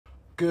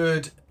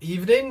Good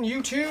evening,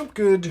 YouTube.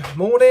 Good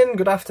morning,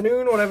 good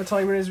afternoon, whatever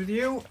time it is with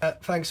you.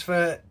 Thanks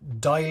for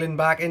dialing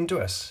back into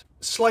us.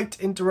 Slight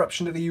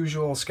interruption to the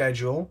usual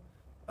schedule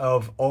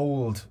of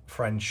old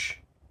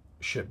French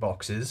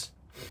shitboxes.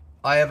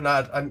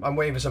 I'm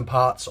waiting for some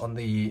parts for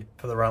the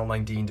Realm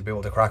 19 to be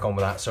able to crack on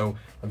with that, so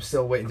I'm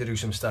still waiting to do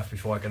some stuff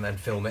before I can then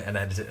film it and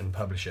edit it and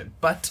publish it.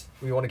 But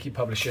we want to keep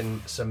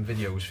publishing some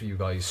videos for you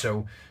guys,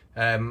 so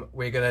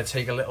we're going to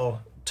take a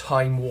little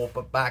time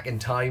warp back in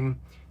time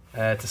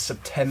to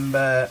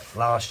September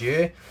last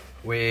year,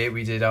 where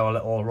we did our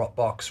little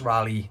Rockbox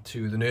rally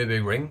to the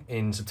Nurburgring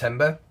in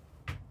September,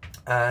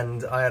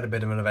 and I had a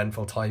bit of an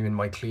eventful time in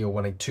my Clio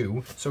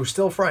 182. So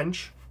still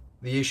French.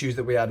 The issues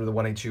that we had with the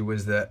 182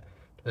 was that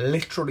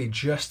literally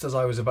just as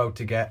I was about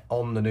to get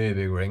on the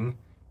Nurburgring,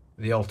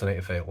 the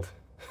alternator failed.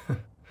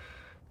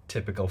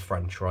 Typical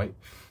French, right?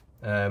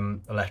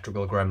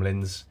 Electrical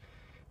gremlins.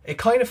 It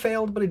kind of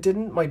failed, but it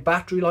didn't. My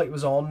battery light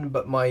was on,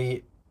 but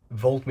my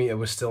voltmeter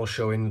was still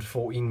showing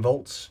 14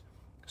 volts,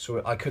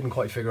 so I couldn't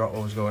quite figure out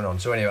what was going on.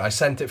 So anyway, I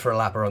sent it for a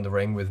lap around the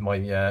ring with my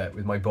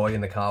boy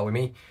in the car with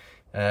me,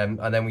 and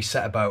then we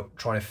set about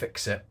trying to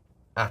fix it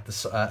at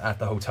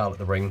the hotel at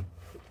the ring,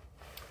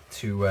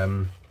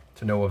 to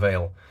no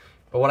avail.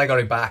 But when I got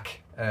it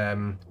back,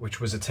 which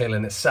was a tale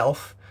in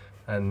itself,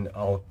 and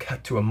I'll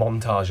cut to a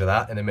montage of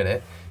that in a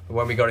minute, but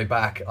when we got it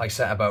back, I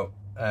set about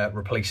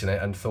replacing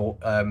it and thought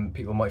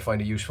people might find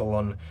it useful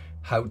on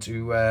how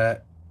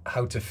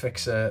to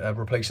fix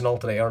replace an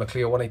alternator on a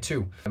Clio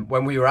 182.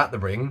 When we were at the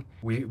ring,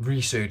 we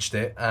researched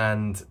it,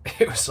 and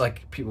it was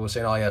like, people were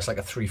saying, oh yeah, it's like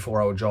a 3-4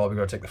 hour job, we've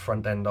got to take the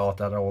front end off,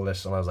 that, all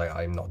this, and I was like,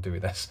 I'm not doing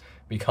this.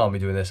 We can't be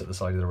doing this at the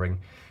side of the ring.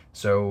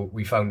 So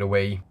we found a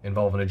way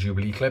involving a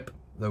Jubilee clip.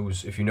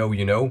 Those, if you know,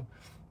 you know.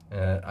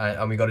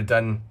 And we got it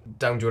done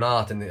down to an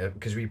art,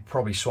 because we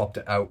probably swapped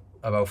it out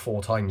about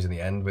 4 times in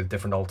the end with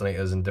different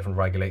alternators and different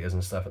regulators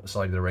and stuff at the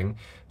side of the ring.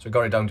 So we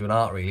got it down to an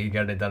art, really,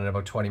 getting it done in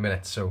about 20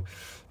 minutes. So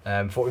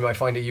thought we might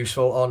find it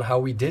useful on how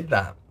we did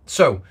that.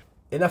 So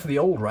enough of the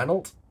old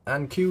Renault,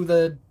 and cue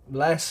the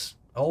less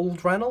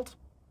old Renault.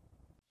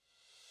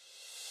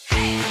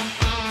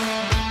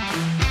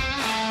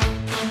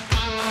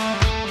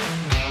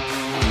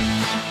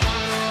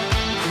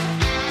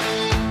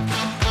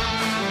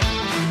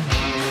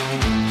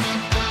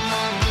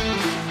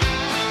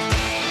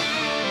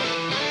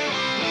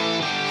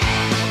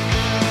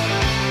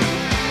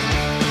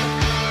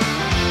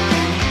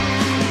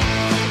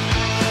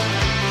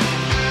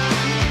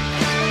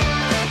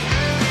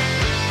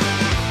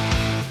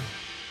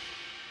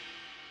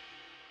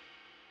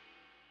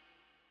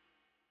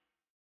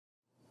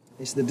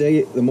 It's the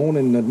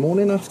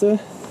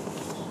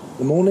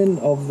morning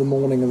of the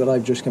morning that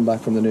I've just come back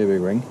from the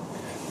Nurburgring.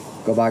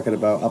 Got back at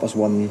about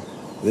 1:30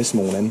 this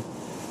morning.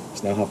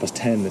 It's now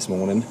 10:30 this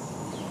morning,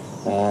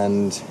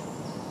 and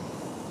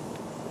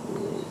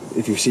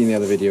if you've seen the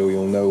other video,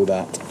 you'll know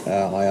that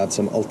I had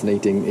some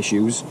alternating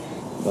issues.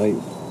 My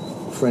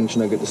French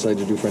nugget decided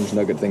to do French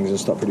nugget things and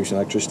stop producing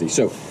electricity.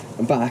 So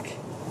I'm back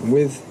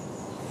with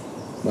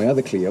my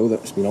other Clio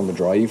that's been on the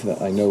drive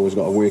that I know has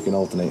got a working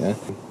alternator.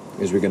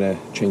 Is we're going to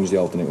change the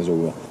alternators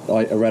over.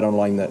 I read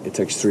online that it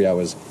takes 3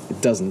 hours.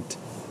 It doesn't.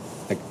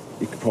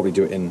 You could probably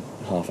do it in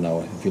half an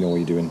hour if you know what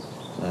you're doing.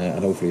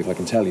 And hopefully, if I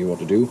can tell you what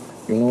to do,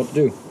 you'll know what to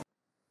do.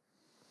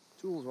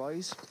 Tools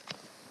wise,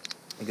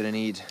 you're going to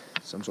need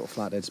some sort of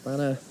flathead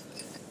spanner,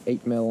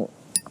 8mm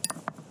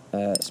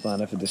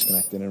spanner for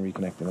disconnecting and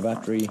reconnecting the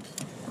battery,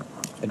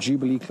 a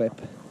Jubilee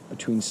clip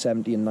between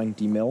 70 and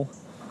 90mm,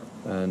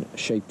 and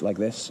shaped like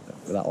this.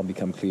 That'll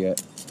become clear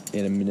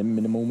in a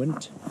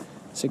moment.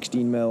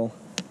 16mm,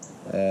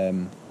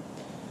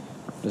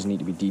 doesn't need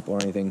to be deep or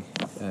anything,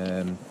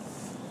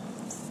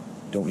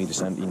 don't need a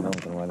 17mm, I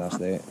don't know why that's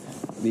there.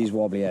 These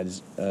wobbly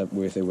heads are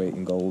worth their weight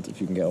in gold if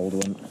you can get hold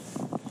of one,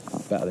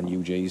 better than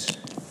UJ's.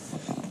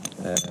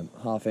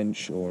 1/2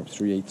 inch or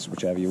 3/8,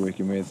 whichever you're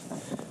working with,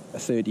 a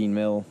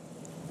 13mm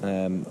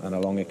and a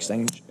long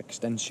extension,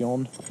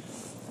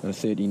 and a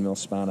 13mm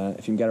spanner.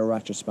 If you can get a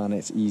ratchet spanner,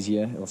 it's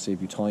easier, it'll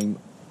save you time.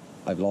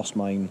 I've lost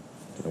mine,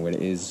 don't know where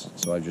it is,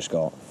 so I've just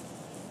got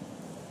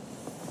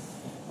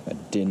a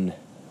DIN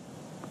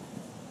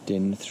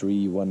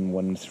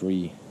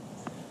 3113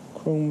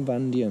 chrome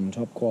vanadium,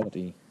 top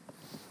quality,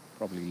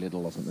 probably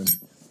Lidl or something.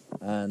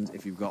 And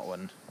if you've got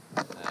one,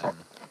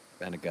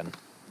 then a gun,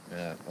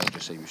 I'll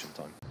just save you some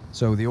time.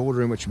 So the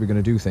order in which we're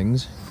going to do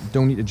things: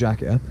 don't need to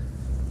jack it up,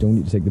 don't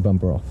need to take the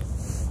bumper off.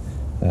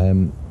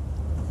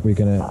 We're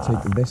going to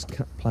take this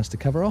plastic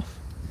cover off,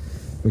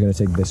 we're going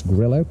to take this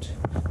grill out,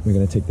 we're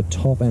going to take the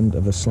top end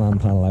of the slam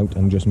panel out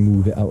and just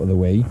move it out of the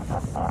way,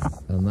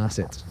 and that's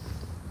it.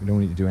 We don't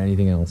need to do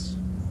anything else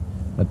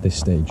at this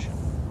stage.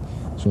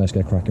 So let's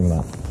get cracking with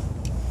that.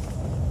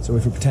 So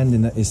if we're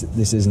pretending that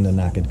this isn't a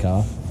knackered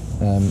car,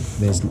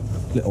 there's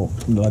little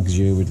lugs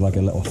here with like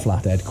a little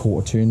flathead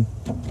quarter turn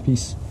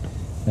piece.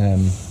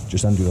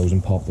 Just undo those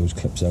and pop those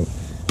clips out,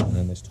 and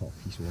then this top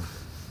piece will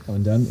come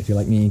undone. If you're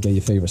like me, get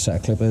your favourite set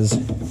of clippers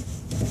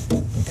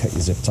and cut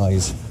your zip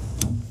ties.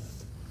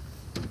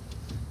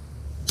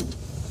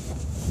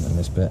 And then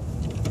this bit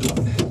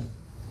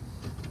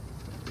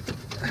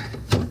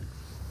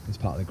This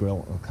part of the grill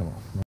will come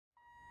off.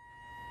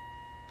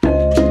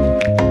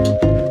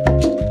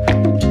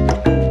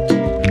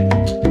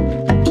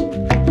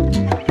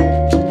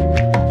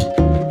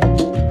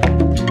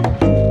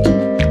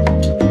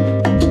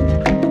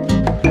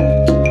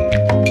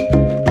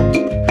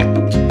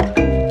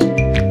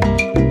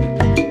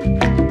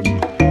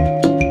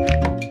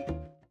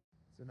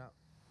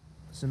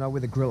 So now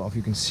with the grill off,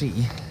 you can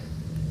see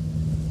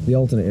the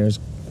alternator is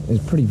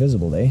pretty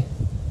visible there,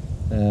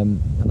 and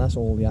that's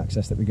all the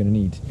access that we're going to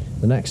need.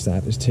 The next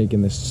step is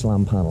taking this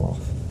slam panel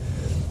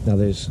off. Now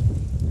there's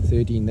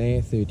 13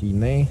 there, 13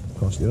 there,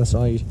 across the other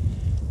side,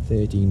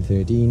 13,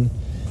 13,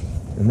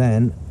 and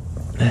then,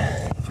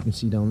 if you can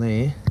see down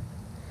there,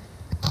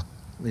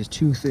 there's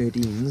two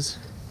 13s,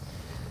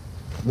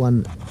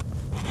 one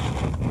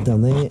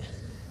down there,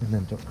 and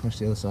then across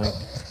the other side,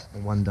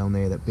 and one down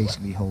there that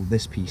basically hold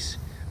this piece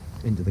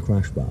into the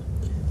crash bar.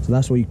 So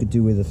that's what you could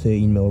do with a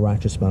 13mm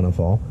ratchet spanner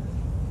for,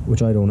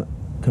 which I don't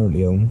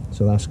currently own,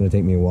 so that's going to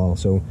take me a while.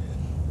 So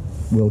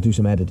we'll do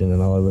some editing and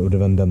I would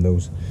have undone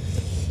those.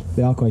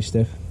 They are quite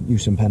stiff,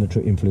 use some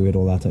penetrating fluid,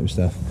 all that type of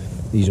stuff.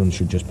 These ones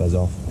should just buzz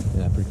off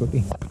pretty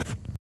quickly.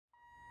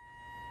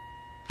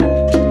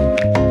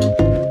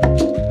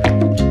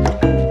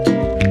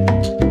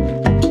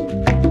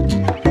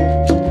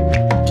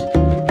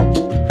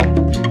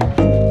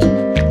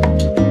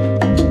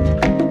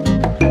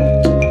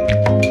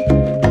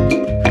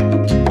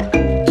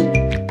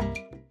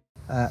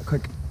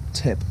 Quick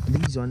tip,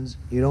 these ones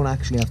you don't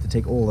actually have to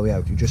take all the way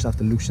out, you just have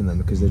to loosen them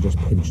because they're just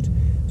pinched.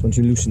 So once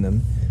you loosen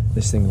them,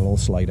 this thing will all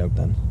slide out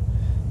then,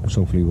 which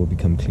hopefully will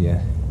become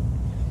clear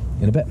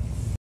in a bit.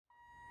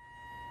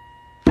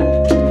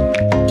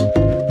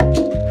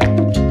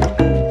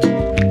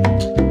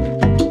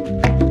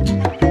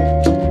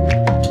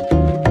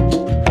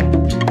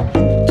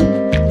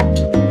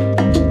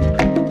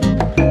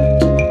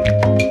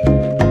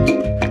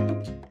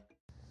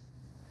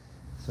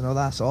 So now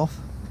that's off,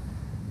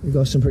 you've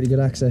got some pretty good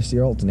access to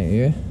your alternator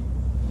here.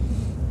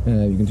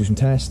 You can do some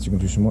tests, you can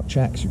do some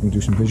checks, you can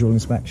do some visual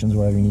inspections,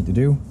 whatever you need to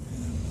do.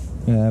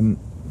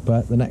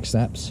 But the next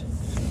steps,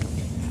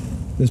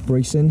 this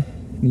bracing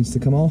needs to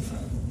come off.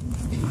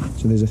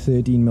 So there's a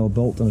 13mm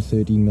bolt and a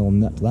 13mm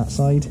nut to that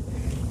side,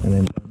 and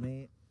then down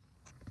there,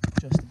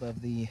 just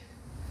above the,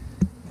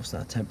 what's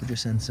that, temperature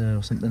sensor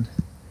or something,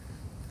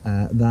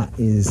 that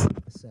is a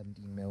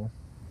 17mm.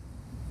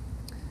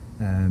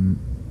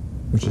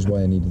 Which is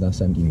why I needed that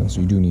 17mm,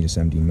 so you do need a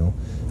 17mm.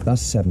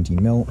 That's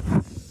 17mm.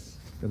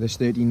 Got this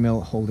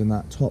 13mm holding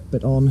that top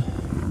bit on,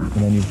 and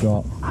then you've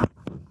got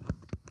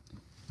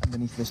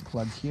underneath this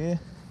plug here,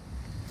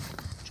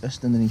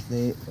 just underneath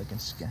there, if I can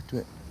get to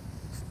it,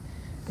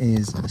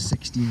 is a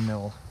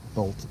 16mm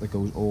bolt that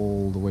goes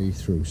all the way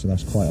through, so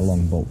that's quite a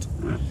long bolt.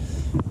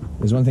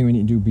 There's one thing we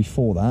need to do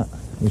before that,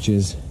 which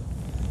is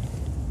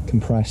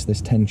compress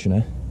this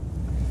tensioner,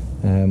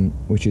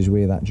 which is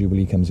where that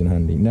Jubilee comes in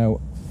handy. Now,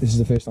 this is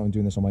the first time I'm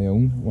doing this on my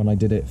own. When I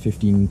did it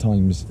 15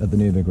 times at the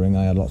Nurburgring,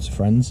 I had lots of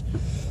friends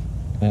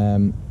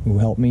who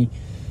helped me.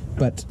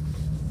 But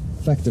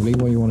effectively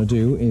what you want to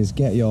do is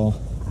get your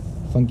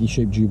funky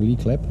shaped Jubilee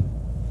clip,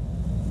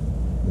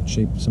 that's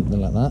shaped something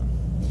like that,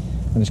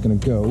 and it's going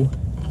to go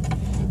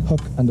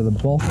hook under the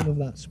bottom of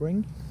that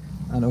spring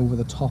and over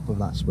the top of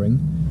that spring,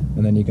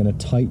 and then you're going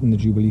to tighten the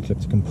Jubilee clip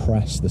to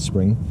compress the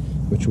spring,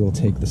 which will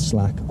take the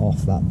slack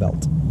off that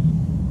belt.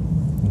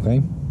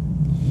 Okay,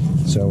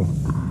 so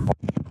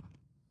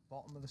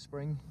bottom of the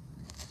spring,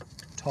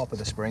 top of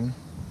the spring,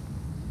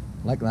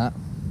 like that.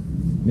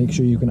 Make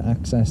sure you can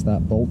access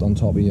that bolt on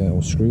top of your,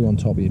 or screw on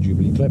top of your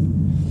Jubilee clip.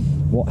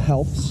 What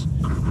helps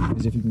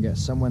is if you can get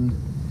someone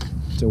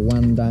to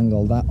wand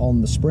angle that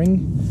on the spring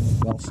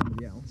while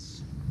somebody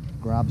else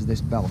grabs this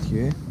belt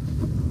here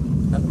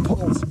and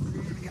pulls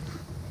really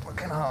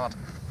fucking hard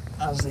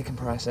as they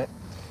compress it,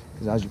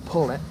 because as you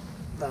pull it,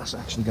 that's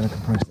actually going to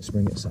compress the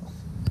spring itself.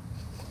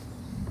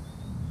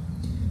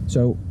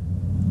 So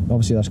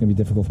obviously that's going to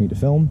be difficult for me to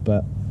film,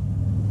 but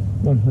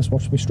well, let's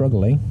watch me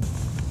struggle, eh?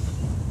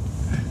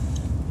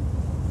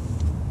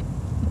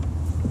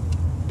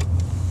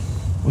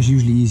 What's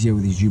usually easier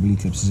with these Jubilee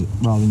clips is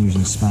rather than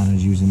using a spanner,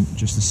 is using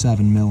just a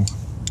 7mm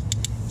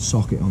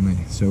socket on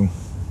there. So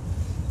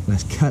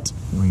let's cut,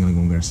 I'm going to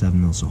go and get a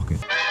 7mm socket.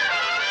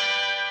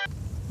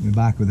 We're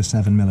back with a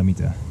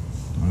 7mm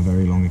on a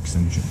very long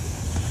extension.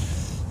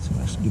 So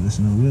let's give this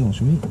another whirl,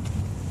 shall we?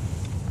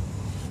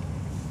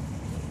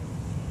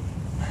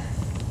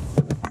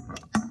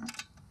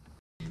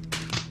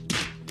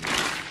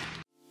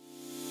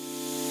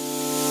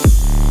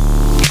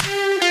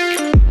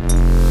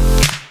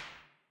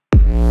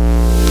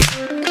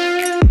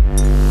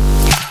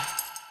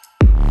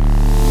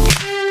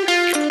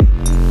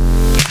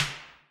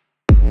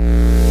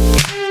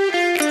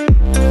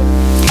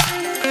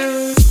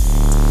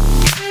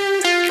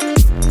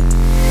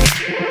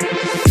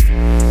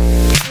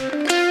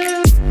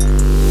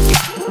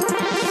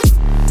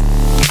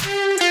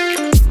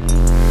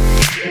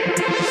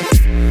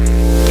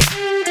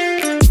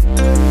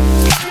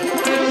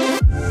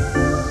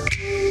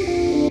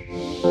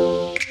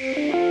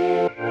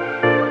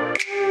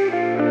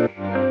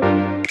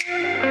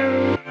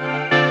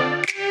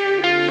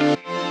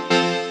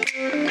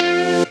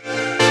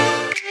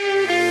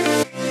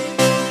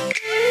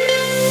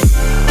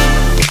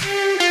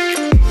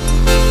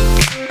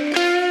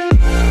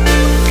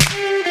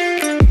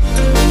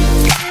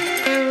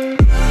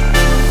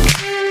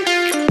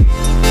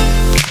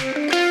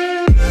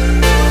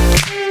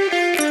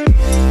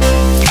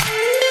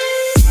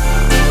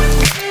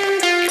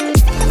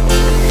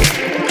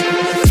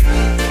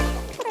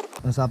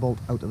 That's that bolt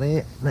out of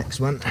there. Next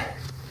one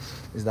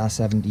is that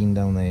 17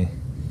 down there.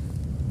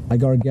 I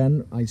got a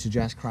gun. I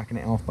suggest cracking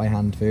it off by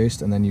hand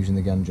first and then using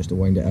the gun just to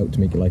wind it out to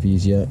make your life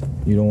easier.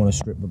 You don't want to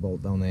strip the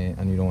bolt down there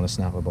and you don't want to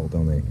snap a bolt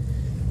down there.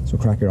 So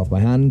crack it off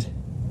by hand,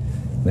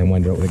 then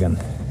wind it out with a gun.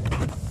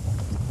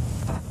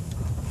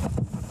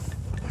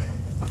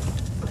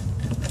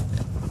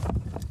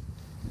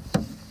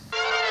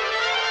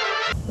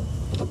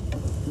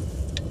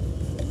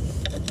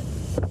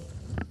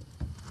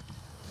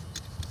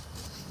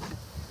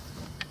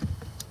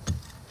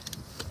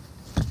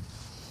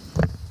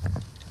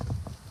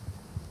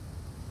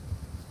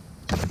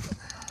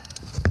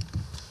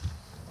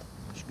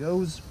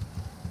 Goes.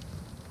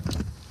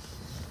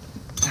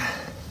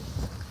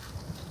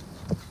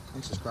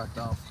 Once it's cracked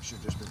off,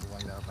 should just be able to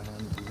wind out by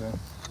hand.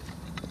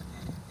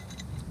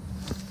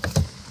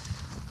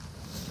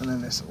 And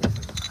then this will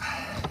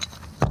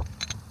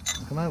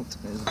come out.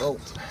 There's the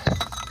bolt.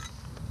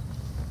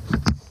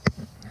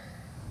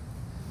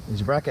 There's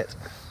your bracket.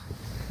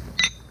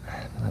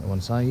 Put that to one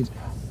side.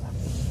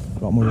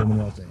 A lot more room in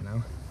the alternator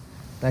now.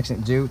 Next thing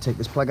to do, take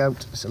this plug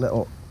out. It's a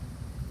little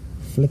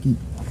flicky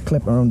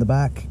clip around the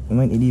back. We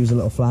might need to use a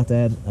little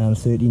flathead and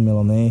 13mm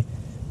on there.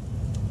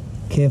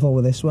 Careful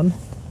with this one,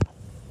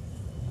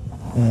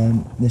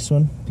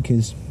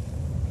 because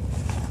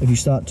if you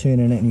start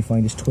turning it and you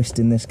find it's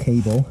twisting this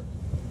cable,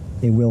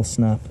 it will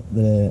snap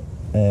the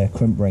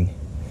crimp ring.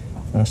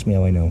 Ask me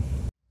how I know.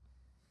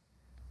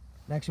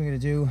 Next thing we're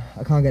going to do,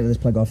 I can't get this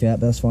plug off yet,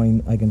 but that's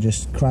fine. I can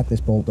just crack this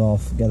bolt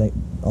off, get the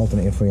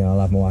alternator free, and I'll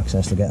have more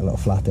access to get a little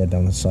flathead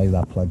down the side of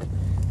that plug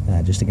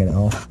just to get it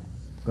off.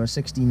 Got a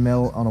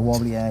 16mm on a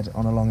wobbly head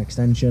on a long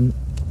extension,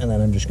 and then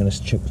I'm just going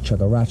to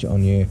chuck a ratchet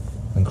on you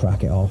and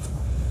crack it off.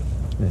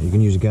 You can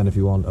use a gun if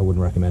you want. I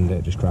wouldn't recommend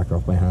it. Just crack it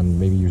off by hand.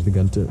 Maybe use the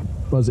gun to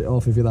buzz it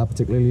off if you're that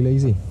particularly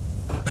lazy.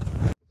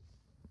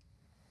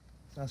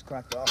 That's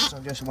cracked off, so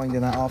I'm just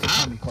winding that off. It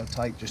can be quite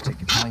tight, just take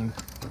your time.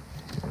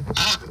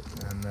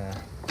 And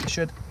it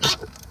should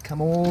come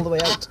all the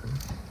way out,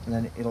 and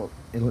then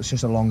it's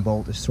just a long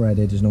bolt. It's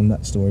threaded. There's no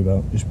nuts to worry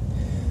about. Just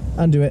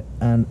undo it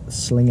and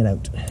sling it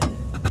out.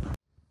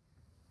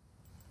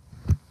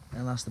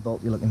 And that's the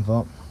bolt you're looking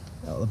for,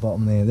 out the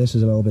bottom there. This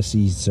is a little bit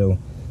seized, so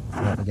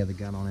I had to get the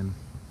gun on him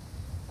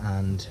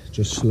and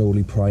just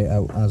slowly pry it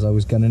out as I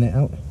was gunning it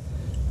out.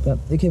 But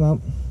it came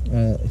out.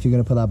 If you're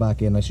going to put that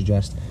back in, I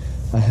suggest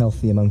a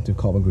healthy amount of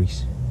copper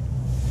grease.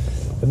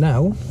 But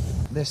now,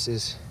 this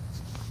is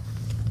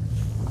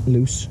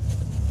loose.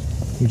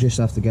 You just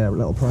have to get a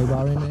little pry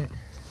bar in there.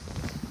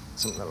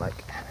 Something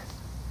like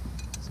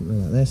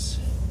this.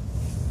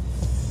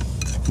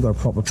 If you've got a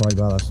proper pry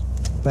bar, that's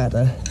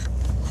better.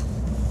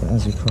 But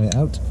as you pry it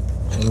out,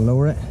 you'll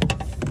lower it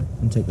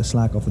and take the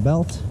slack off the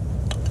belt.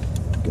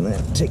 You can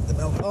then take the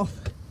belt off.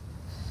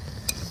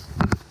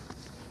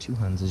 Two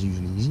hands is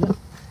usually easier.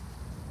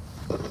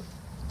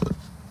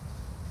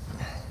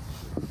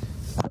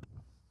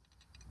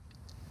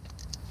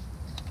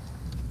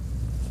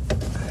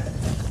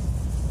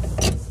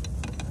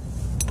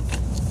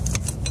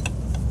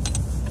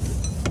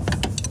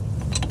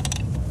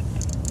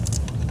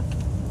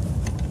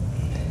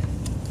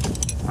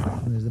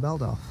 And there's the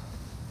belt off.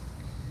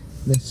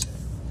 This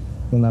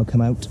will now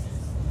come out.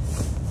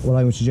 What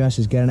I would suggest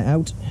is getting it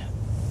out,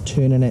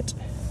 turning it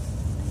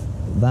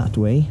that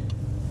way,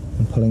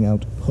 and pulling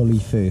out pulley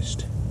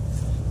first.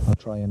 I'll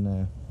try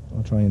and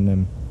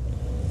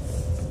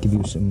give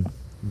you some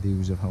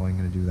views of how I'm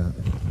going to do that.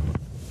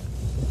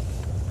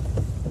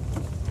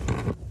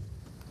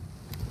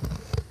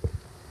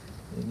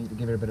 You need to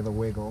give it a bit of a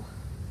wiggle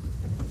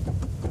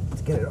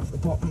to get it off the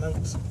bottom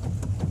mounts.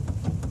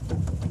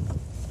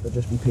 But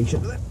just be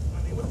patient with it,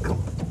 and it will come.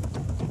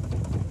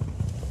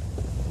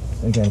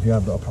 Again, if you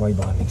have got a pry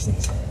bar, it makes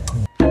things.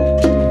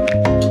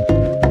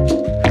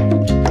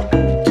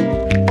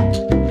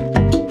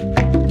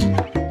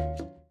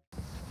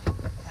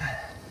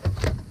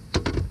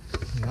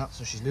 Yeah,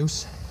 so she's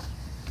loose.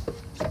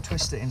 So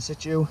twist it in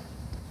situ.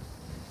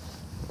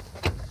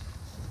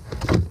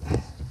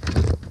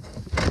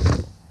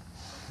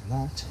 And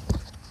that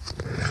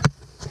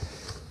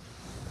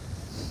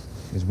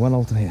is one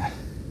alternator.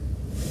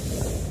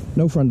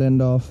 No front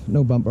end off,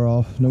 no bumper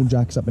off, no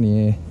jacks up in the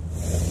air.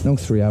 No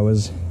 3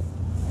 hours.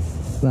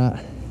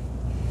 That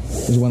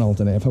is one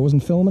alternator. If I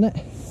wasn't filming it,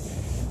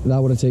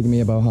 that would have taken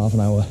me about half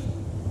an hour.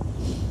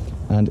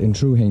 And in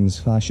true Haynes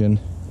fashion,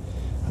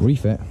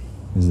 refit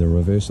is the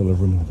reversal of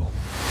removal.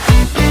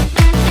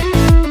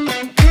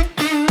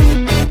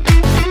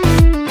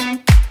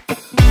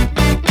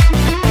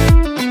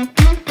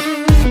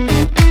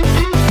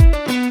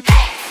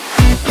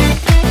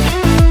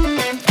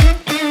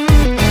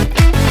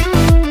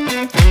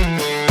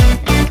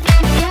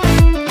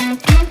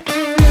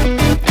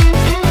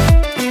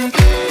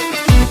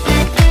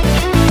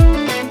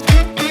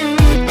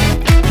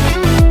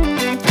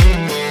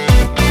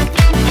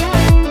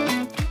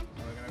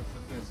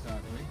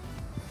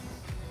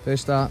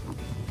 First start,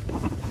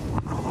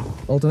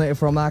 alternator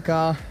from that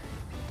car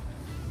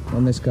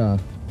on this car.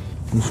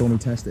 You saw me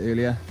test it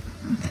earlier,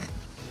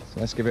 so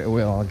let's give it a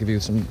whirl. I'll give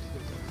you some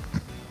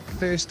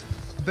first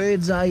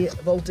bird's eye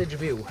voltage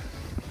view.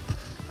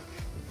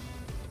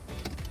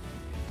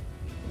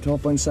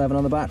 12.7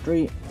 on the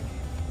battery.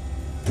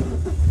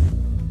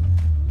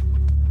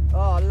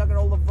 Oh, look at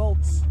all the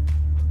volts.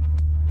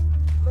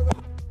 Look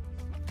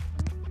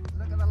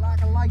at the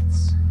lack of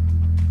lights.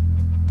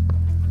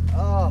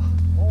 Oh,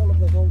 all of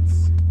the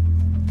volts.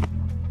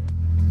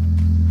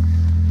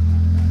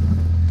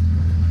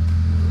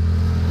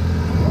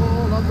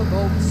 All of the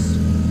volts.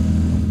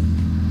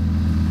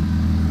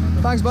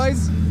 Thanks,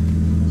 boys.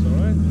 That's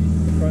alright.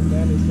 The front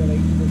end is still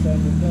 80%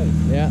 in place.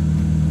 Yeah.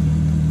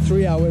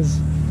 3 hours.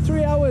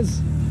 3 hours!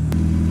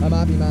 I'm a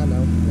happy man now.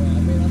 Yeah,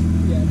 I mean, that's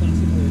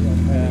massively on.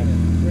 Yeah.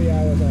 3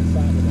 hours on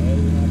Saturday,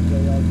 we have to go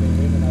all the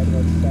way in and out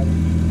about 17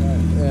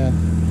 miles. Yeah. I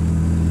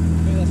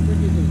mean, that's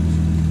pretty good.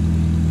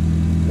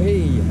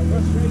 Hey!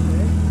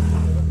 Frustrating.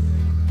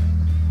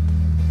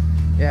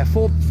 Yeah,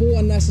 four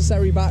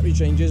unnecessary battery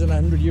changes and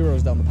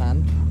 €100 down the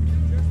pan.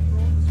 Just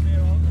brought the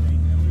spare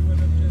alternator, we would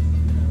have just,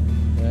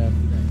 Yeah.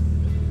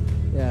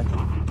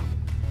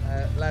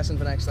 Yeah. Lesson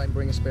for next time,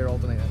 bring a spare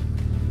alternator.